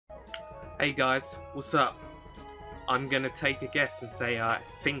Hey guys, what's up? I'm gonna take a guess and say I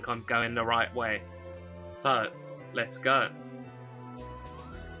think I'm going the right way. So, let's go.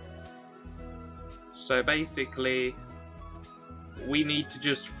 So basically, we need to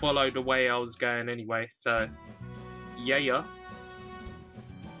just follow the way I was going anyway, so yeah.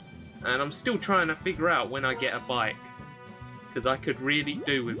 And I'm still trying to figure out when I get a bike, because I could really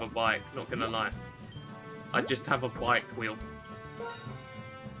do with a bike, not gonna lie. I just have a bike wheel.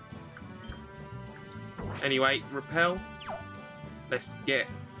 Anyway, repel. Let's get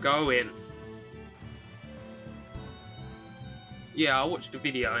going. Yeah, I watched the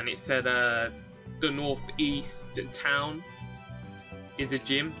video and it said the northeast town is a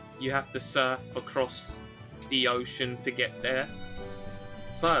gym. You have to surf across the ocean to get there.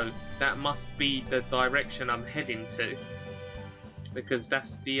 So, that must be the direction I'm heading to. Because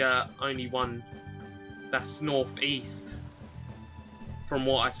that's the only one that's northeast from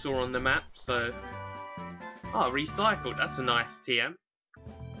what I saw on the map, so... Oh, recycled, that's a nice TM.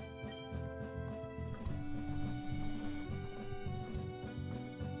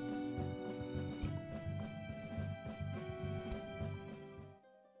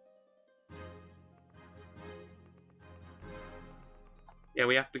 Yeah,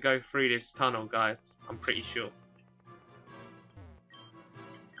 we have to go through this tunnel, guys, I'm pretty sure.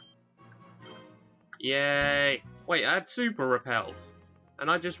 Yay! Wait, I had super repels. And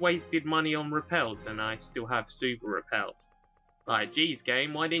I just wasted money on repels and I still have super repels. Like, geez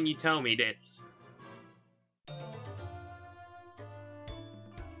game, why didn't you tell me this?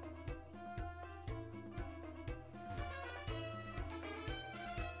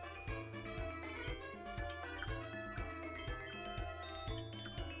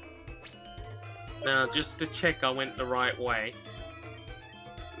 Now, just to check I went the right way.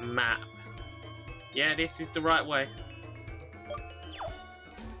 Map. Yeah, this is the right way.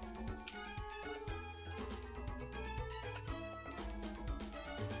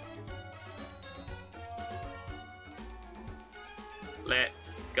 Let's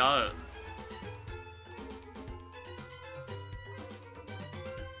go.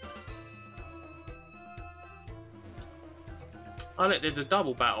 Oh look, there's a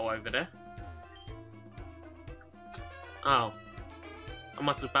double battle over there. Oh. I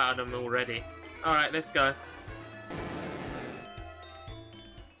must have battled them already. Alright, let's go.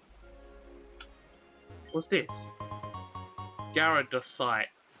 What's this? Gyarados site.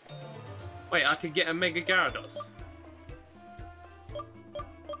 Wait, I could get a Mega Gyarados.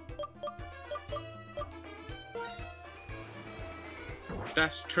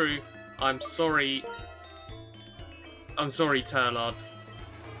 That's true. I'm sorry. I'm sorry, Turlard.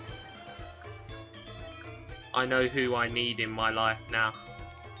 I know who I need in my life now.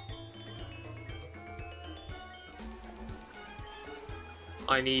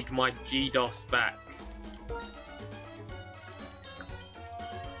 I need my Gyarados back.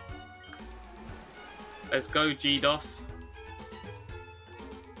 Let's go, Gyarados.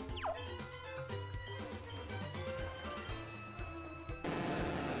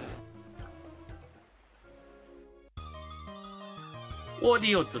 What are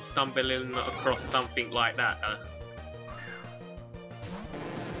the odds of stumbling across something like that, though?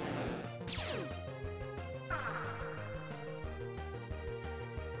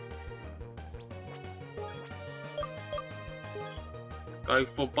 Go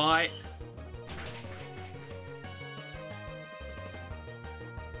for bite.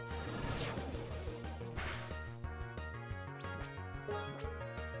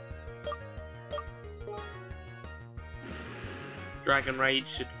 Dragon Rage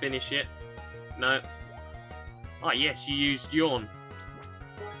should finish it. No. Oh yes, you used Yawn.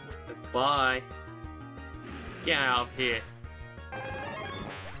 Goodbye. Get out of here.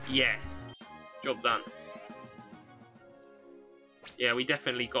 Yes. Job done. Yeah, we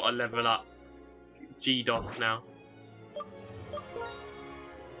definitely got to level up Gyarados now.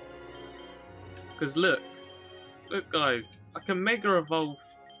 Because look. Look guys. I can Mega Evolve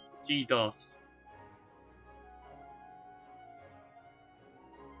Gyarados.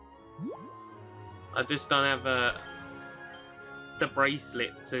 I just don't have the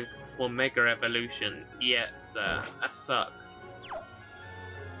bracelet for Mega Evolution yet, so that sucks.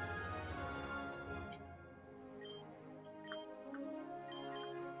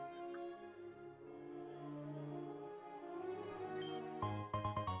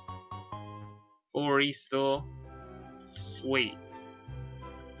 Or restore. Sweet.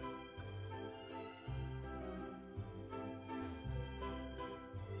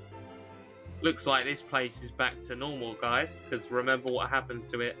 Looks like this place is back to normal, guys, because remember what happened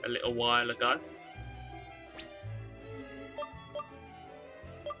to it a little while ago.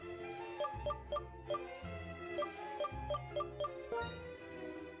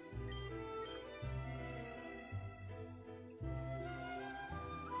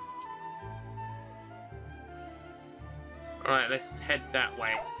 Alright, let's head that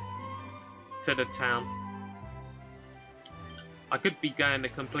way. To the town. I could be going the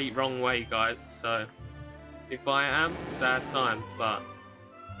complete wrong way, guys, so if I am, sad times, but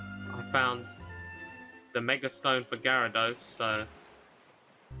I found the Megastone for Gyarados, so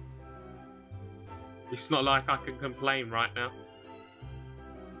it's not like I can complain right now.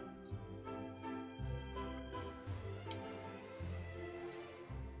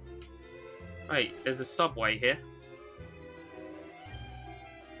 Wait, there's a subway here.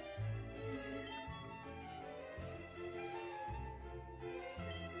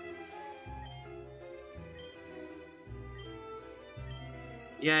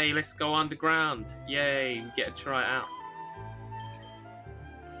 Yay, let's go underground. Yay, we get to try it out.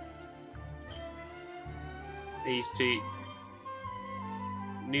 These two.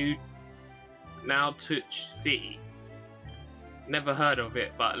 Now Touch City. Never heard of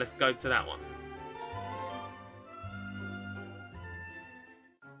it, but let's go to that one.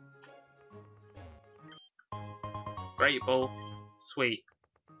 Great ball. Sweet.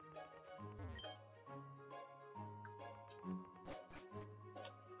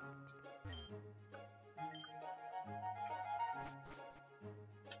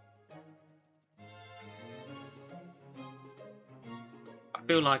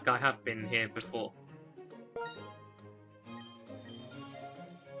 I feel like I have been here before.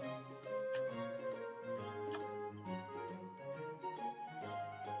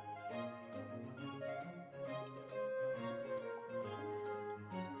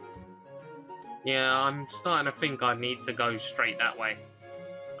 Yeah, I'm starting to think I need to go straight that way.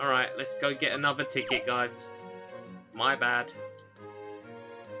 Alright, let's go get another ticket, guys. My bad.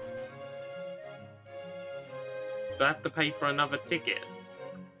 Do I have to pay for another ticket?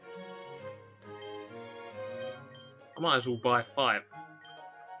 I might as well buy 5.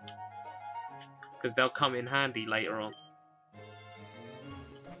 Because they'll come in handy later on.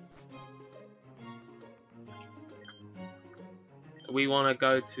 We want to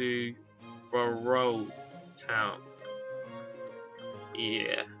go to Borough Town.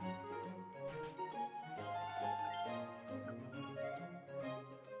 Yeah.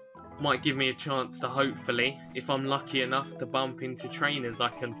 Might give me a chance to hopefully, if I'm lucky enough to bump into trainers I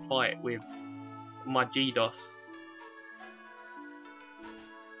can fight with my Gyarados.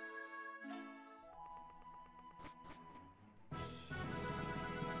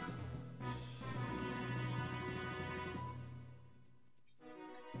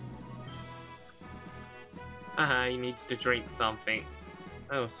 He needs to drink something.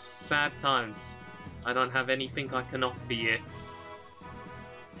 Oh, sad times. I don't have anything I can offer you.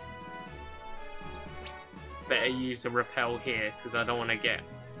 Better use a repel here, because I don't want to get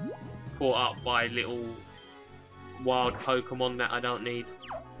caught up by little wild Pokemon that I don't need.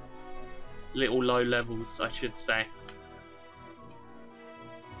 Little low levels, I should say.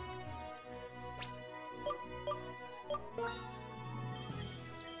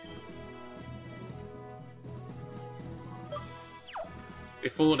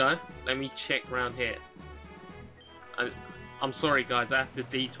 Before though, let me check around here. I'm sorry guys, I have to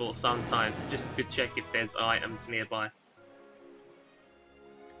detour sometimes just to check if there's items nearby.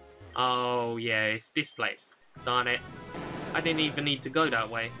 Oh yeah, it's this place. Darn it. I didn't even need to go that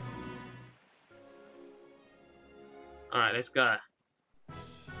way. Alright, let's go.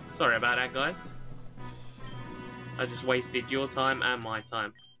 Sorry about that guys. I just wasted your time and my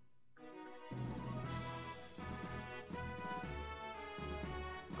time.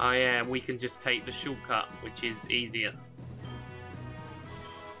 Oh yeah, we can just take the shortcut, which is easier.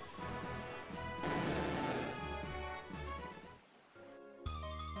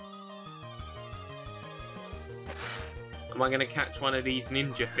 Am I going to catch one of these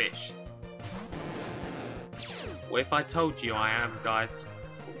ninja fish? What if I told you I am, guys?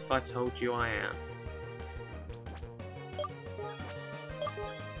 What if I told you I am?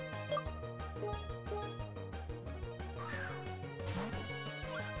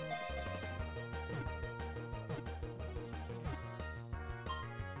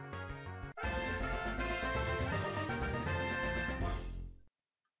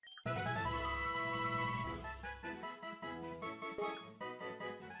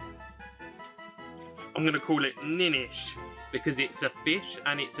 I'm going to call it Ninish, because it's a fish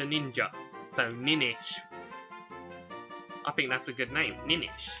and it's a ninja. So Ninish. I think that's a good name,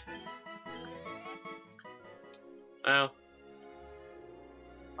 Ninish. Well,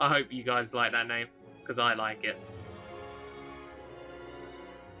 I hope you guys like that name, because I like it.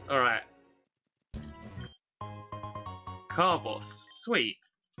 Alright. Carbos, sweet.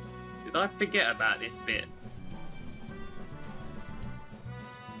 Did I forget about this bit?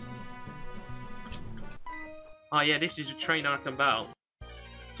 Oh yeah, this is a trainer I can battle.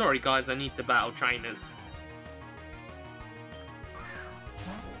 Sorry guys, I need to battle trainers.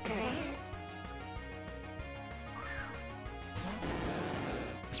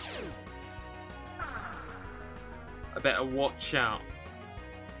 I better watch out.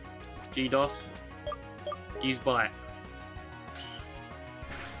 Gyarados, use bite.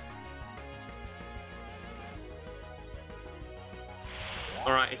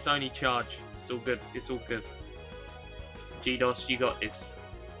 Alright, it's only charge. It's all good. It's all good. Gyarados, you got this.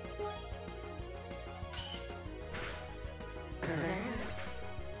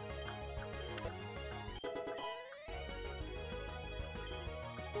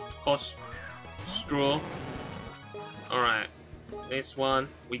 Cost straw. Alright. This one,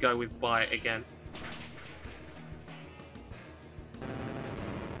 we go with bite again.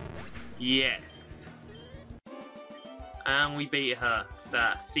 Yes. And we beat her.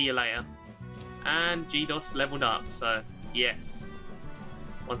 So, see you later. And Gyarados leveled up, so yes.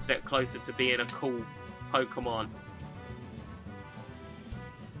 One step closer to being a cool Pokemon.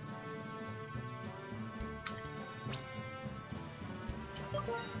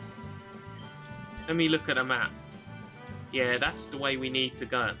 Let me look at the map. Yeah, that's the way we need to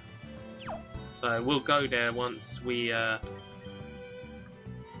go. So we'll go there once we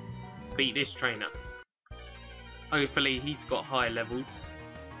beat this trainer. Hopefully he's got high levels.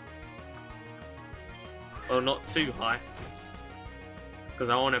 Well, not too high. Because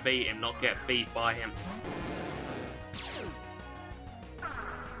I want to beat him, not get beat by him.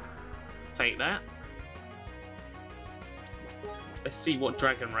 Take that. Let's see what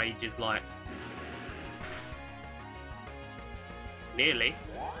Dragon Rage is like. Nearly.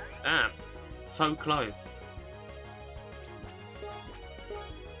 Damn. So close.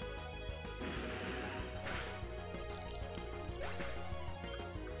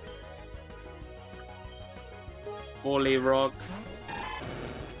 Volley Rock.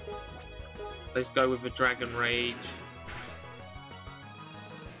 Let's go with a Dragon Rage.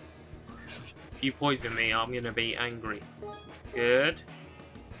 If you poison me, I'm gonna be angry. Good.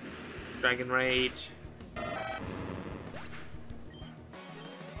 Dragon Rage.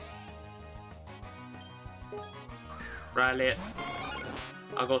 Rally.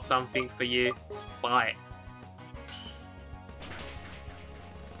 I got something for you. Bite.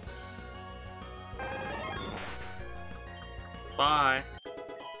 Bye.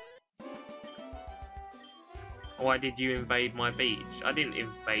 Why did you invade my beach? I didn't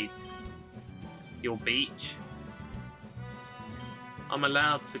invade your beach. I'm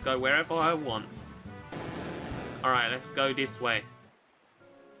allowed to go wherever I want. Alright, let's go this way.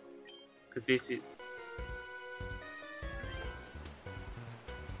 Because this is...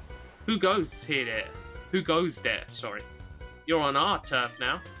 Who goes here there? Who goes there? Sorry. You're on our turf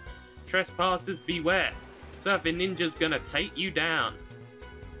now. Trespassers beware. Surfing Ninja's gonna take you down.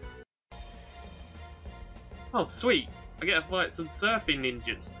 Oh sweet. I get to fight some surfing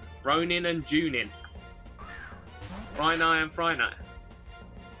ninjas. Ronin and Junin. Frynai and Frynai.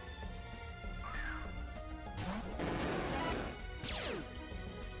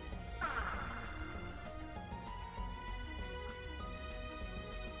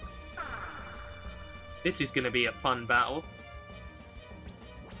 This is going to be a fun battle.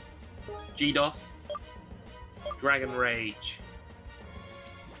 Gyarados. Dragon Rage.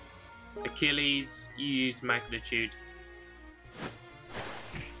 Achilles, you use Magnitude.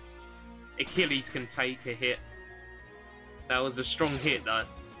 Achilles can take a hit. That was a strong hit though.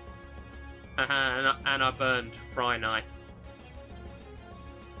 And I burned Frynai.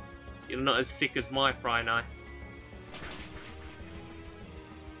 You're not as sick as my Frynai.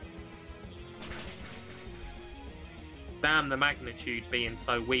 Damn the Magnitude being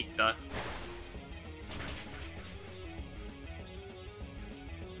so weak though.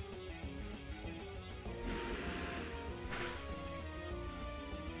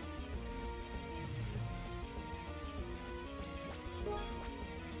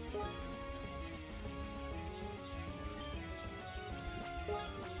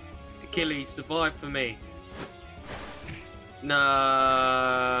 Achilles, survive for me.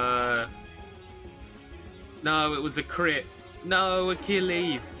 No. No, it was a crit. No,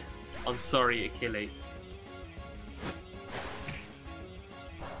 Achilles. I'm sorry, Achilles.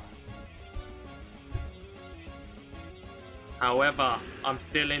 However, I'm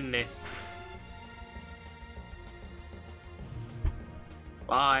still in this.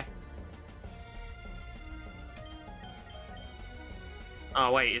 Bye.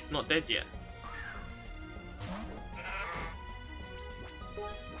 Oh wait, it's not dead yet.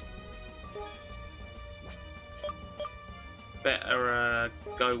 Better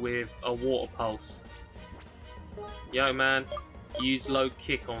go with a water pulse. Yo man, use low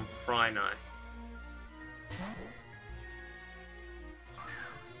kick on Frynai.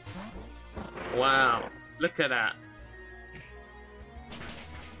 Wow, look at that.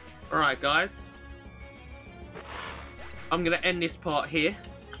 Alright guys, I'm going to end this part here,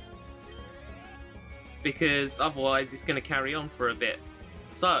 because otherwise it's going to carry on for a bit.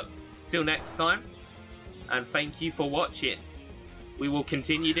 So, till next time, and thank you for watching. We will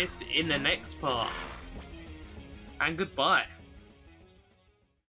continue this in the next part. And goodbye.